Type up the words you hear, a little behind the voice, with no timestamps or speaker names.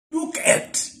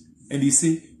earth. And he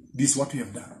said, this is what you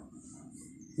have done.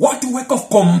 What work of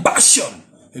compassion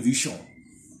have you shown?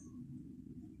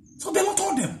 So the Lord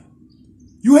told them,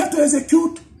 you have to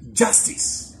execute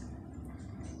justice.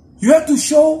 You have to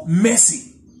show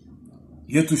mercy.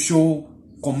 You have to show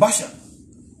compassion.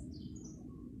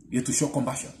 You have to show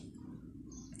compassion.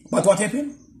 But what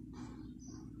happened?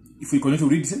 If we continue to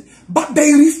read it, but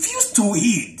they refused to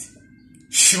heed,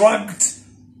 shrugged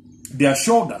their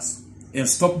shoulders, and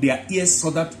stopped their ears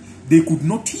so that they could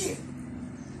not hear.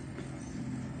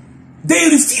 They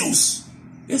refuse.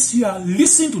 As you are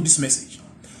listening to this message,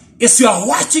 as you are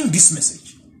watching this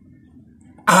message,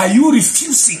 are you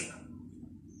refusing?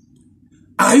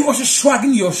 Are you also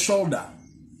shrugging your shoulder?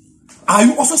 Are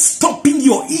you also stopping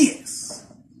your ears?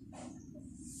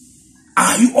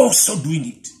 Are you also doing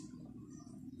it?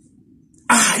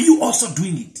 Are you also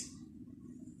doing it?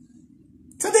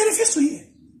 So they refuse to hear.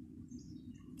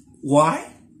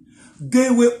 Why? They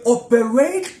were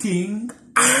operating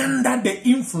under the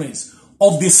influence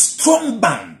of the strong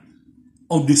band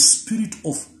of the spirit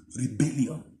of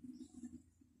rebellion.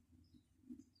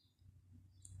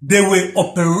 They were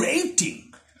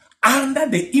operating under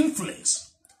the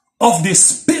influence of the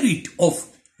spirit of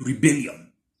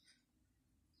rebellion.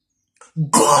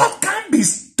 God can be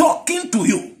talking to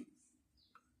you.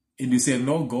 And you say,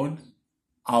 no, God,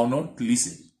 I will not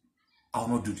listen. I will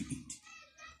not do it.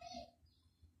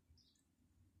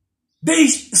 They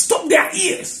stop their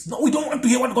ears. No, we don't want to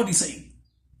hear what God is saying.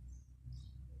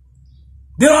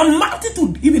 There are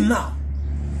multitude even now.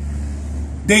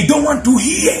 They don't want to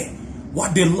hear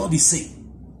what the Lord is saying.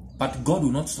 But God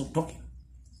will not stop talking.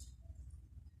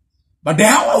 But the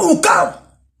hour will come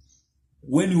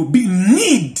when you will be in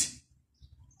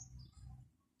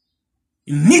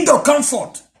need of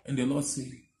comfort. And the Lord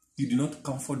said, you do not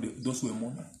comfort those who are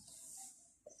mourning.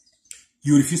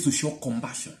 You refuse to show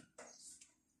compassion.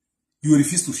 You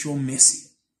refuse to show mercy.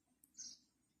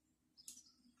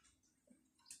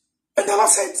 And the Lord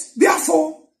said,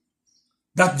 therefore,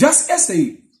 that just as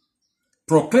they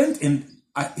proclaimed and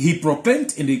he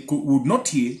proclaimed and they would not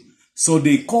hear, so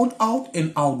they called out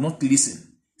and I would not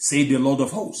listen, said the Lord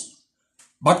of hosts.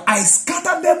 But I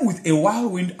scattered them with a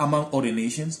whirlwind among all the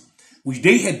nations, which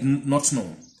they had not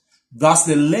known. Thus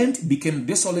the land became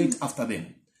desolate after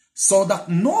them, so that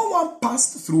no one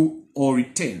passed through or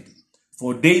returned,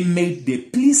 for they made the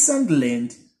pleasant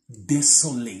land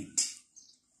desolate.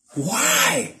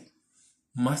 Why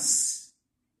must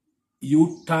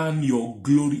you turn your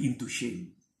glory into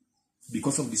shame?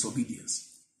 Because of disobedience.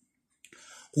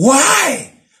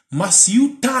 Why must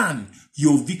you turn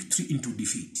your victory into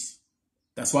defeat?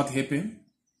 That's what happened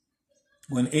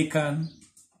when Achan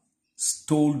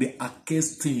stole the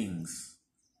accursed things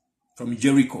from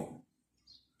Jericho.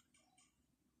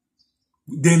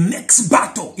 The next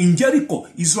battle in Jericho,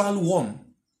 Israel won.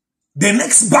 The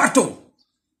next battle,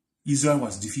 Israel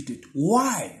was defeated.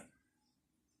 Why?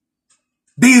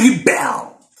 They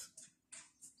rebelled.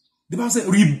 The Bible says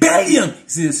rebellion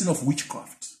is a sin of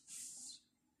witchcraft.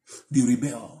 They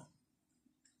rebel.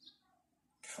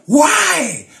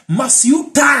 Why must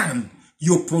you turn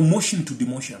your promotion to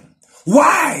demotion?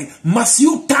 Why must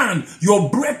you turn your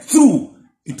breakthrough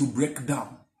into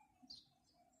breakdown?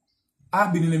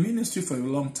 I've been in the ministry for a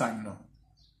long time now.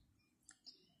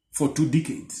 For 2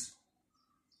 decades.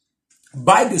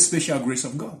 By the special grace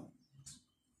of God.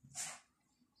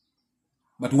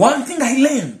 But one thing I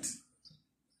learned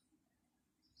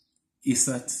is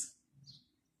that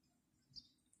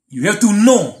you have to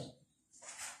know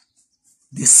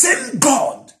the same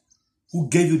God who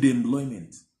gave you the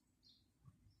employment.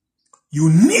 You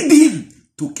need him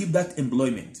to keep that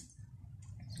employment.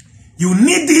 You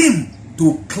need him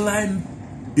to climb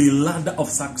the ladder of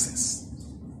success.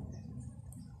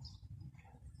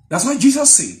 That's what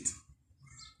Jesus said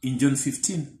in John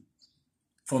 15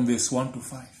 from verse 1 to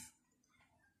 5.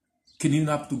 Can you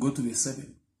have to go to verse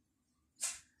 7?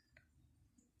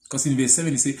 Because in verse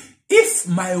 7 he says, if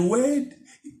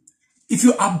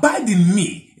you abide in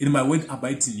me, and my word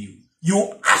abides in you,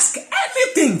 you ask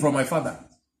anything from my Father,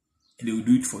 and they will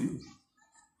do it for you.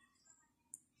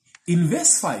 In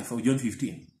verse 5 of John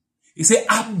 15, he says,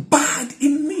 abide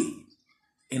in me,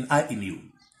 and I in you.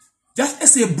 Just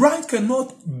as a branch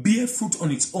cannot bear fruit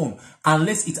on its own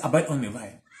unless it abides on the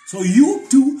vine. So you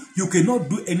too, you cannot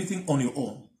do anything on your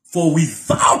own. For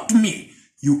without me,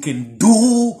 you can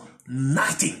do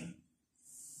nothing.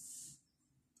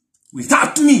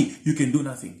 Without me, you can do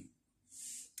nothing.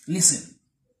 Listen,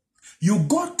 you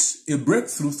got a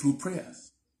breakthrough through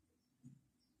prayers.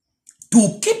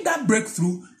 To keep that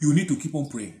breakthrough, you need to keep on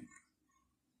praying.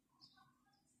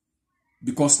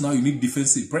 Because now you need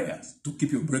defensive prayers to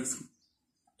keep your breakthrough.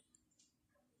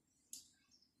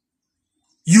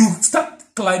 You start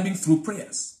climbing through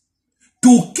prayers.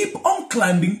 To keep on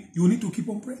climbing, you need to keep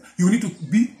on praying. You need to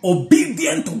be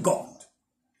obedient to God.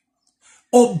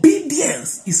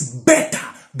 Obedience is better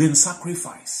than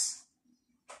sacrifice.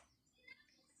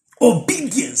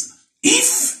 Obedience.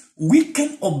 If we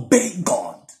can obey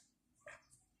God,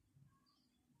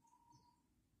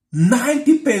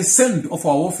 90% of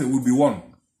our warfare will be won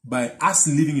by us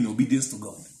living in obedience to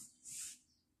God.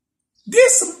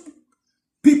 These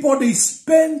people, they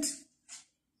spend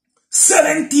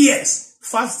 70 years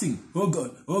fasting. Oh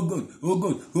God, oh God, oh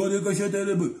God,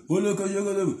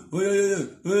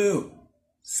 oh,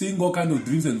 seeing all kind of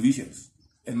dreams and visions,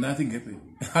 and nothing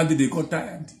happened. Until they got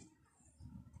tired.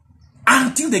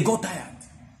 Until they got tired.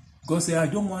 God said, I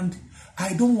don't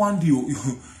want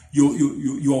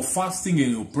your fasting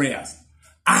and your prayers.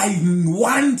 I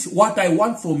want what I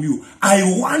want from you. I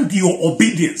want your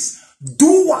obedience.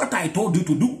 Do what I told you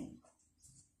to do.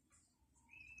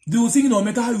 They will think no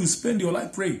matter how you spend your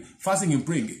life praying, fasting and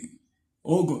praying,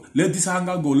 oh God, let this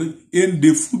hunger go. And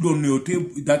the food on your table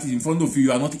that is in front of you,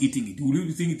 you are not eating it. Will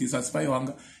you think it will satisfy your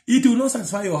hunger? It will not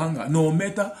satisfy your hunger. No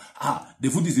matter, the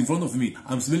food is in front of me.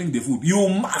 I'm smelling the food. You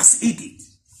must eat it.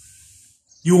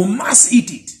 You must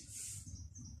eat it.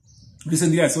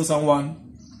 Recently, I saw someone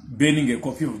burning a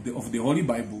copy of the Holy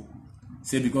Bible.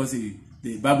 Say because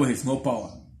the Bible has no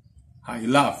power. I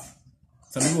laugh.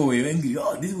 Some people were angry.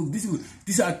 Oh,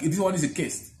 this one is a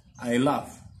case. I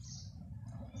laugh.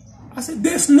 I said,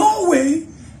 there's no way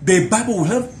the Bible will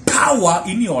have power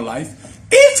in your life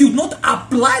if you not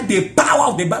apply the power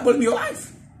of the Bible in your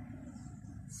life.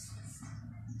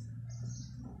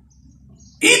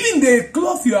 Even the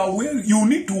cloth you are wearing, you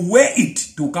need to wear it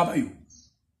to cover you.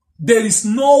 There is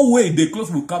no way the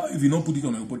cloth will cover if you don't put it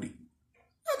on your body.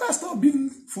 Let us stop being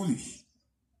foolish.